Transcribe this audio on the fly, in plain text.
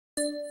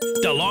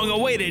The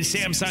long-awaited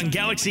Samsung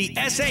Galaxy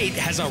S8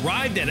 has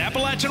arrived at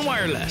Appalachian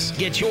Wireless.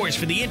 Get yours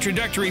for the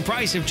introductory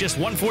price of just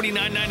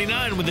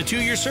 $149.99 with a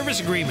 2-year service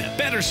agreement.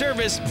 Better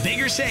service,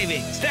 bigger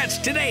savings. That's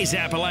today's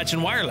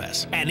Appalachian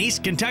Wireless, an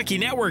East Kentucky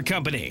network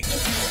company.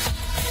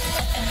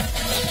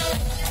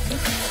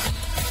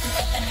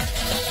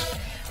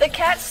 The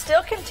Cats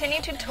still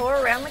continue to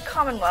tour around the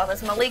Commonwealth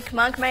as Malik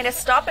Monks made a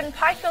stop in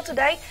Pikeville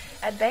today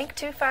at Bank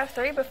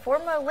 253 before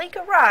Malik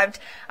arrived.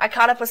 I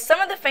caught up with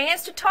some of the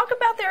fans to talk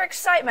about their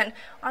excitement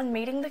on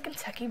meeting the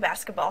Kentucky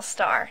basketball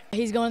star.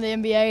 He's going to the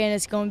NBA, and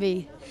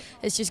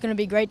it's just going to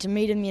be great to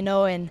meet him,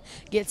 and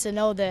get to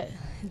know that,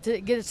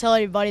 get to tell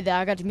everybody that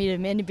I got to meet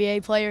an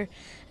NBA player,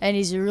 and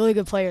he's a really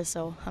good player,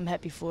 so I'm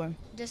happy for him.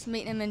 Just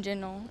meeting him in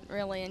general,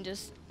 really, and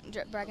just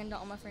bragging to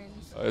all my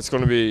friends. It's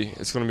going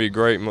to be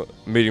great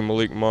meeting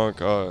Malik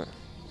Monks.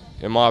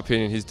 In my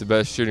opinion, he's the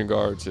best shooting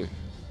guard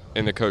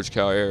in the Coach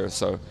Cal era.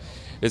 So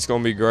it's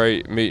going to be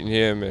great meeting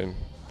him, and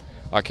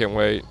I can't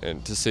wait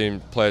to see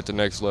him play at the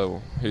next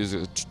level. He's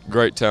a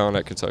great talent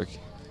at Kentucky.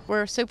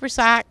 We're super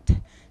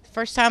psyched.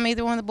 First time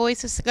either one of the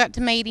boys has got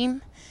to meet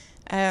him.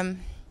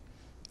 And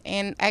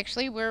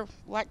actually, we're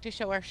like to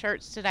show our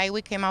shirts today.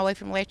 We came all the way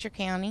from Letcher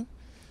County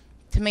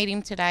to meet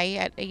him today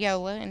at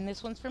Eola, and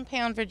this one's from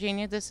Pound,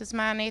 Virginia. This is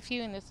my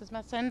nephew, and this is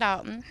my son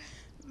Dalton.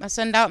 My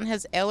son Dalton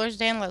has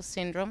Ehlers-Danlos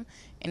syndrome,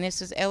 and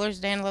this is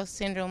Ehlers-Danlos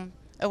syndrome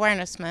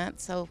awareness month,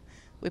 so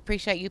we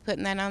appreciate you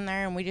putting that on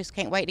there, and we just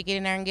can't wait to get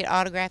in there and get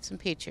autographs and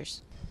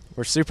pictures.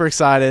 We're super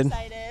excited.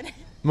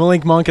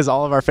 Malik Monks is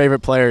all of our favorite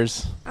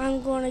players.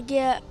 I'm going to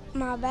get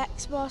my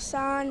basketball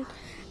signed,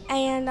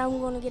 and I'm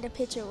going to get a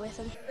picture with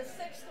him.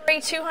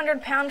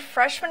 200-pound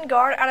freshman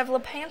guard out of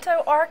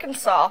Lepanto,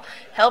 Arkansas,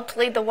 helped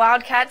lead the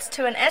Wildcats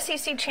to an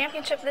SEC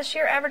championship this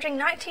year, averaging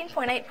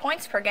 19.8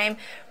 points per game,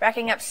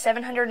 racking up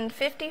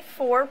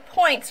 754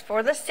 points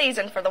for the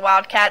season for the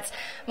Wildcats.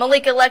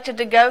 Malik elected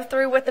to go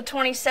through with the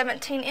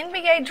 2017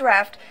 NBA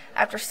draft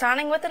after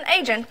signing with an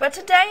agent, but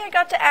today I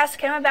got to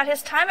ask him about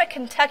his time at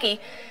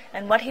Kentucky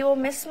and what he will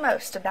miss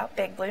most about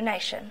Big Blue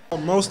Nation.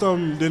 Most of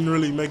them didn't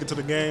really make it to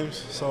the games,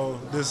 so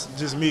this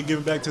just me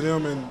giving back to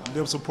them and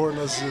them supporting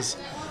us has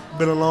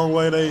been a long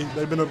way.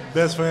 They've been the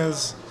best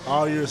fans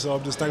all year, so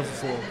I'm just thankful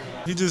for them.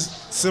 He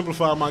just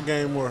simplified my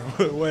game more,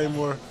 way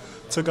more.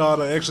 Took all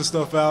the extra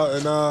stuff out,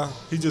 and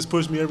he just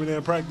pushed me every day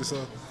in practice,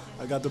 so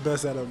I got the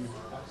best out of him.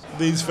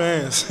 These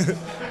fans,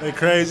 they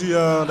crazy.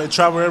 They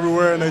travel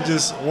everywhere, and they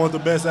just want the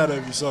best out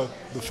of you, so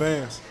the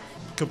fans.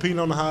 Competing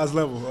on the highest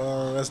level,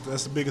 that's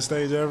the biggest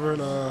stage ever,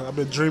 and I've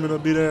been dreaming to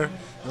be there,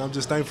 and I'm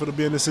just thankful to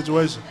be in this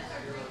situation.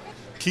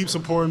 Keep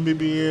supporting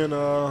BBN.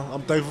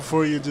 I'm thankful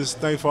for you. Just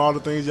thankful for all the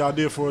things y'all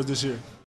did for us this year.